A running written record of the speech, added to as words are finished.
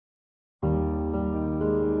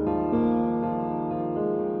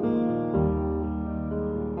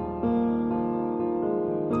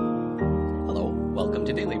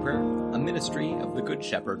to Daily Prayer, a ministry of the Good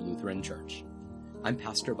Shepherd Lutheran Church. I'm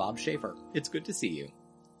Pastor Bob Schaefer. It's good to see you.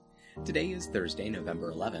 Today is Thursday,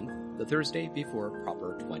 November 11th, the Thursday before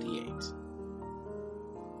Proper 28.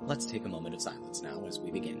 Let's take a moment of silence now as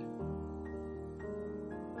we begin.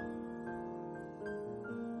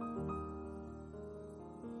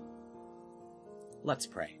 Let's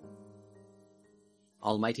pray.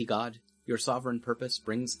 Almighty God, your sovereign purpose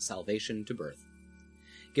brings salvation to birth.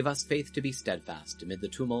 Give us faith to be steadfast amid the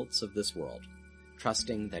tumults of this world,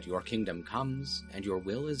 trusting that your kingdom comes and your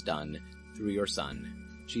will is done through your Son,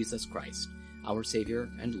 Jesus Christ, our Savior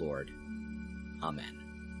and Lord. Amen.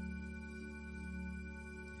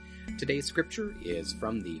 Today's scripture is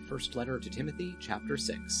from the first letter to Timothy, chapter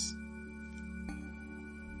 6.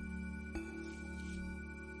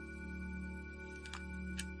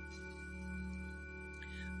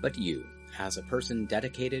 But you, as a person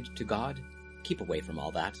dedicated to God, keep away from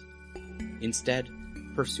all that. Instead,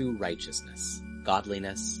 pursue righteousness,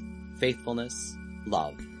 godliness, faithfulness,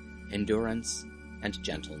 love, endurance, and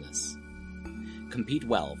gentleness. Compete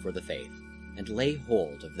well for the faith, and lay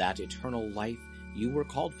hold of that eternal life you were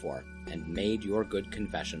called for and made your good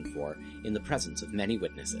confession for in the presence of many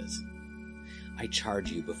witnesses. I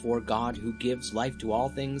charge you before God, who gives life to all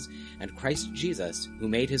things, and Christ Jesus, who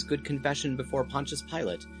made his good confession before Pontius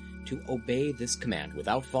Pilate, to obey this command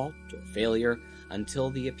without fault or failure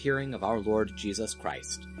until the appearing of our Lord Jesus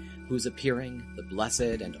Christ, whose appearing the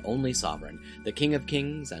blessed and only sovereign, the King of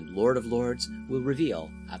kings and Lord of lords, will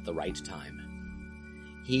reveal at the right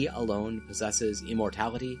time. He alone possesses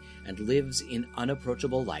immortality and lives in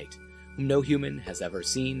unapproachable light, whom no human has ever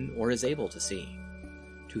seen or is able to see.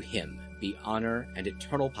 To him be honor and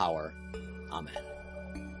eternal power. Amen.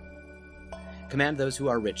 Command those who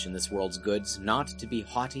are rich in this world's goods not to be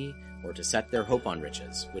haughty or to set their hope on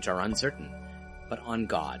riches, which are uncertain, but on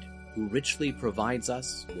God, who richly provides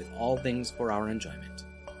us with all things for our enjoyment.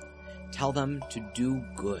 Tell them to do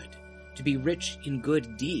good, to be rich in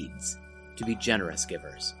good deeds, to be generous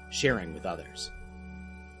givers, sharing with others.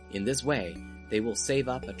 In this way, they will save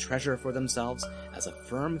up a treasure for themselves as a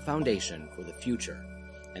firm foundation for the future,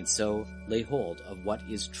 and so lay hold of what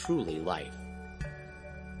is truly life.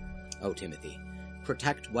 O Timothy,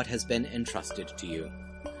 protect what has been entrusted to you.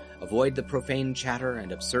 Avoid the profane chatter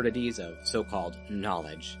and absurdities of so-called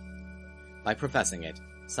knowledge. By professing it,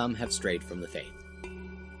 some have strayed from the faith.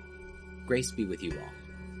 Grace be with you all.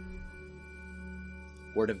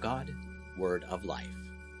 Word of God, word of life.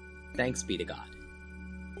 Thanks be to God.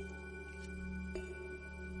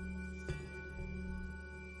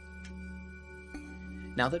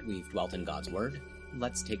 Now that we've dwelt in God's word,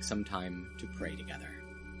 let's take some time to pray together.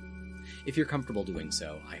 If you're comfortable doing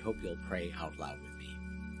so, I hope you'll pray out loud with me.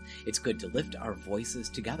 It's good to lift our voices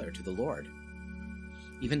together to the Lord.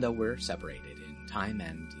 Even though we're separated in time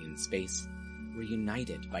and in space, we're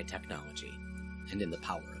united by technology and in the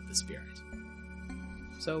power of the Spirit.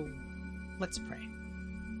 So, let's pray.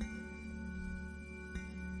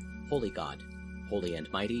 Holy God, holy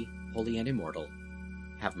and mighty, holy and immortal,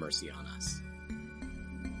 have mercy on us.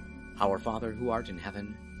 Our Father who art in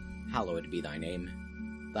heaven, hallowed be thy name.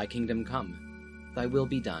 Thy kingdom come, thy will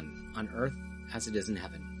be done, on earth as it is in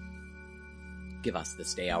heaven. Give us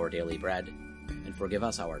this day our daily bread, and forgive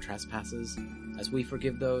us our trespasses, as we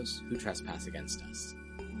forgive those who trespass against us.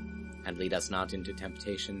 And lead us not into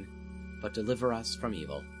temptation, but deliver us from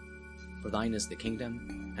evil. For thine is the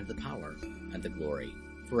kingdom, and the power, and the glory,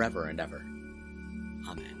 forever and ever.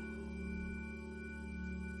 Amen.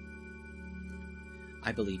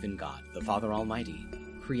 I believe in God, the Father Almighty,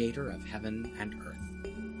 creator of heaven and earth.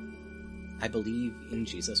 I believe in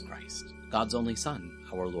Jesus Christ, God's only Son,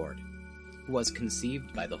 our Lord, who was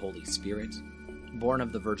conceived by the Holy Spirit, born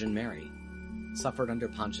of the Virgin Mary, suffered under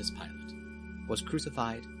Pontius Pilate, was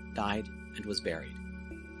crucified, died, and was buried.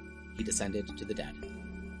 He descended to the dead.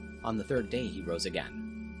 On the third day he rose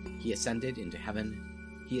again. He ascended into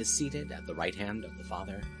heaven. He is seated at the right hand of the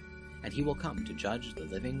Father, and he will come to judge the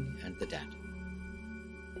living and the dead.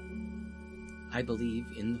 I believe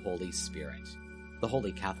in the Holy Spirit, the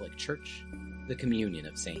Holy Catholic Church, the communion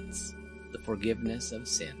of saints, the forgiveness of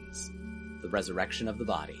sins, the resurrection of the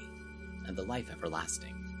body, and the life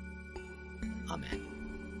everlasting. Amen.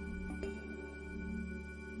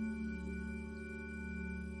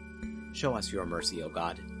 Show us your mercy, O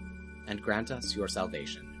God, and grant us your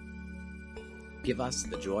salvation. Give us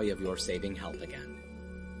the joy of your saving help again,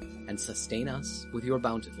 and sustain us with your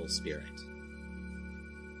bountiful Spirit.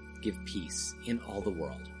 Give peace in all the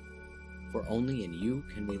world, for only in you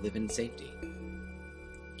can we live in safety.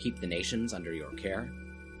 Keep the nations under your care,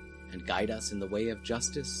 and guide us in the way of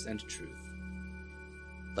justice and truth.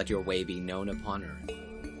 Let your way be known upon earth,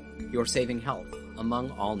 your saving health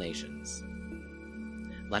among all nations.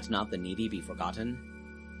 Let not the needy be forgotten,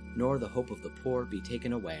 nor the hope of the poor be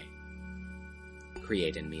taken away.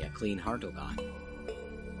 Create in me a clean heart, O God,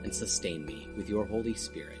 and sustain me with your Holy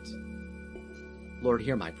Spirit. Lord,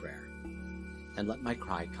 hear my prayer, and let my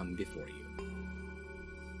cry come before you.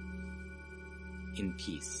 In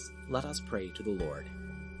peace, let us pray to the Lord.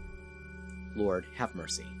 Lord, have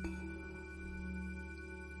mercy.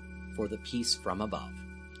 For the peace from above,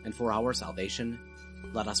 and for our salvation,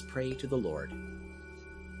 let us pray to the Lord.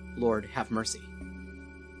 Lord, have mercy.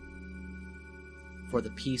 For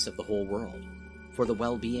the peace of the whole world, for the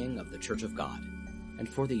well-being of the Church of God, and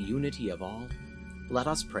for the unity of all, let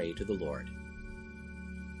us pray to the Lord.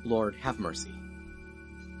 Lord, have mercy.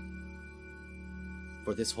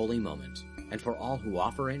 For this holy moment, and for all who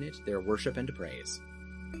offer in it their worship and praise,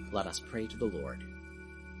 let us pray to the Lord.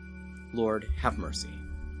 Lord, have mercy.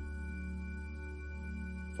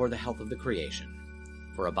 For the health of the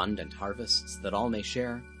creation, for abundant harvests that all may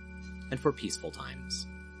share, and for peaceful times,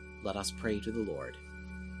 let us pray to the Lord.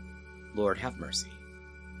 Lord, have mercy.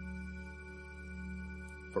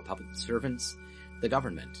 For public servants, the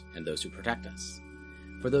government, and those who protect us,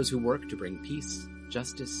 for those who work to bring peace,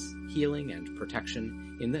 justice, healing, and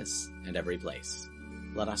protection in this and every place,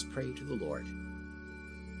 let us pray to the Lord.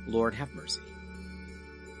 Lord, have mercy.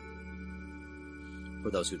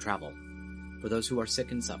 For those who travel, for those who are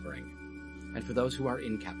sick and suffering, and for those who are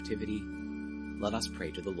in captivity, let us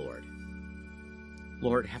pray to the Lord.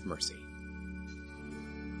 Lord, have mercy.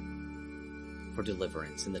 For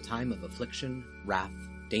deliverance in the time of affliction, wrath,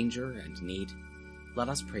 danger, and need, let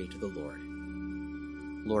us pray to the Lord.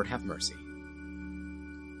 Lord, have mercy.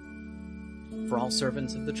 For all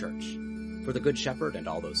servants of the Church, for the Good Shepherd and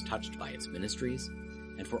all those touched by its ministries,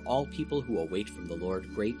 and for all people who await from the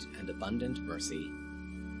Lord great and abundant mercy,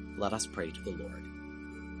 let us pray to the Lord.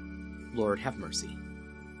 Lord, have mercy.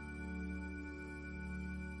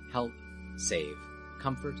 Help, save,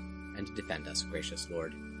 comfort, and defend us, gracious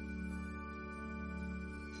Lord.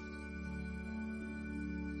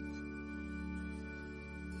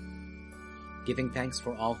 Giving thanks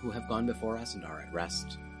for all who have gone before us and are at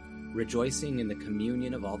rest, rejoicing in the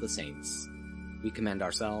communion of all the saints, we commend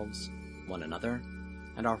ourselves, one another,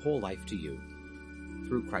 and our whole life to you,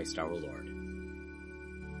 through Christ our Lord.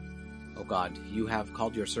 O God, you have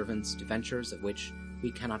called your servants to ventures of which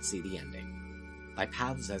we cannot see the ending, by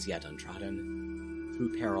paths as yet untrodden,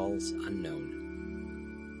 through perils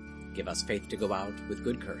unknown. Give us faith to go out with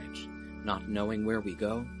good courage, not knowing where we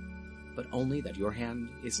go, but only that your hand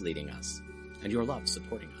is leading us, and your love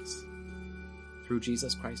supporting us. Through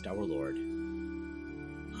Jesus Christ our Lord.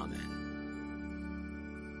 Amen.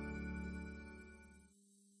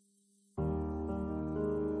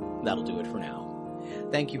 That'll do it for now.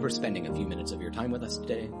 Thank you for spending a few minutes of your time with us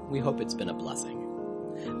today. We hope it's been a blessing.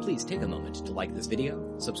 Please take a moment to like this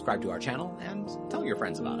video, subscribe to our channel, and tell your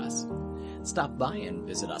friends about us. Stop by and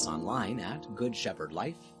visit us online at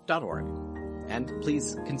goodshepherdlife.org. And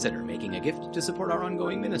please consider making a gift to support our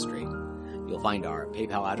ongoing ministry. You'll find our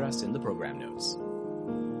PayPal address in the program notes.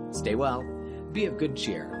 Stay well, be of good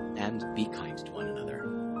cheer, and be kind to one another.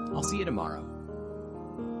 I'll see you tomorrow.